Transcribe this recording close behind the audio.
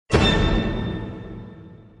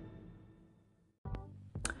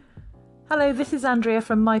Hello, this is Andrea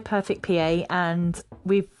from My Perfect PA, and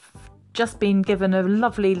we've just been given a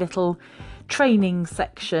lovely little training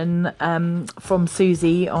section from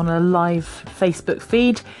Susie on a live Facebook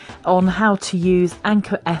feed on how to use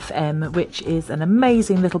Anchor FM, which is an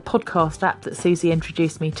amazing little podcast app that Susie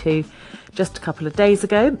introduced me to just a couple of days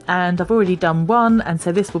ago, and I've already done one, and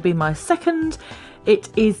so this will be my second. It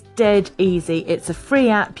is dead easy. It's a free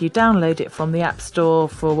app. You download it from the App Store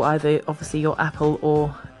for either obviously your Apple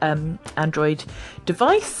or Android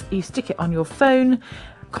device. You stick it on your phone.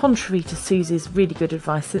 Contrary to Susie's really good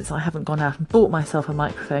advice, since I haven't gone out and bought myself a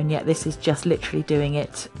microphone yet, this is just literally doing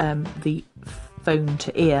it the phone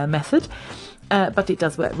to ear method. But it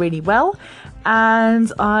does work really well, and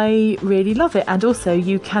I really love it. And also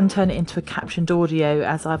you can turn it into a captioned audio,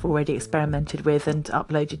 as I've already experimented with and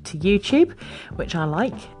uploaded to YouTube, which I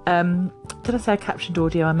like. Did I say a captioned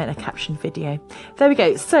audio? I meant a captioned video. There we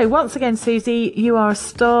go. So once again, Susie, you are a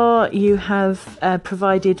star. You have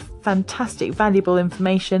provided fantastic, valuable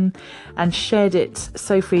information and shared it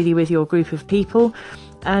so freely with your group of people.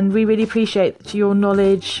 And we really appreciate your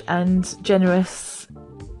knowledge and generous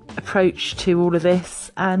approach to all of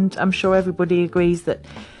this, and I'm sure everybody agrees that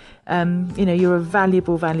you're a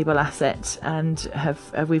valuable asset, and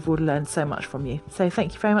we've all learned so much from you. So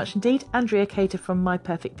thank you very much indeed. Andrea Cater from My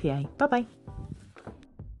Perfect PA. Bye bye.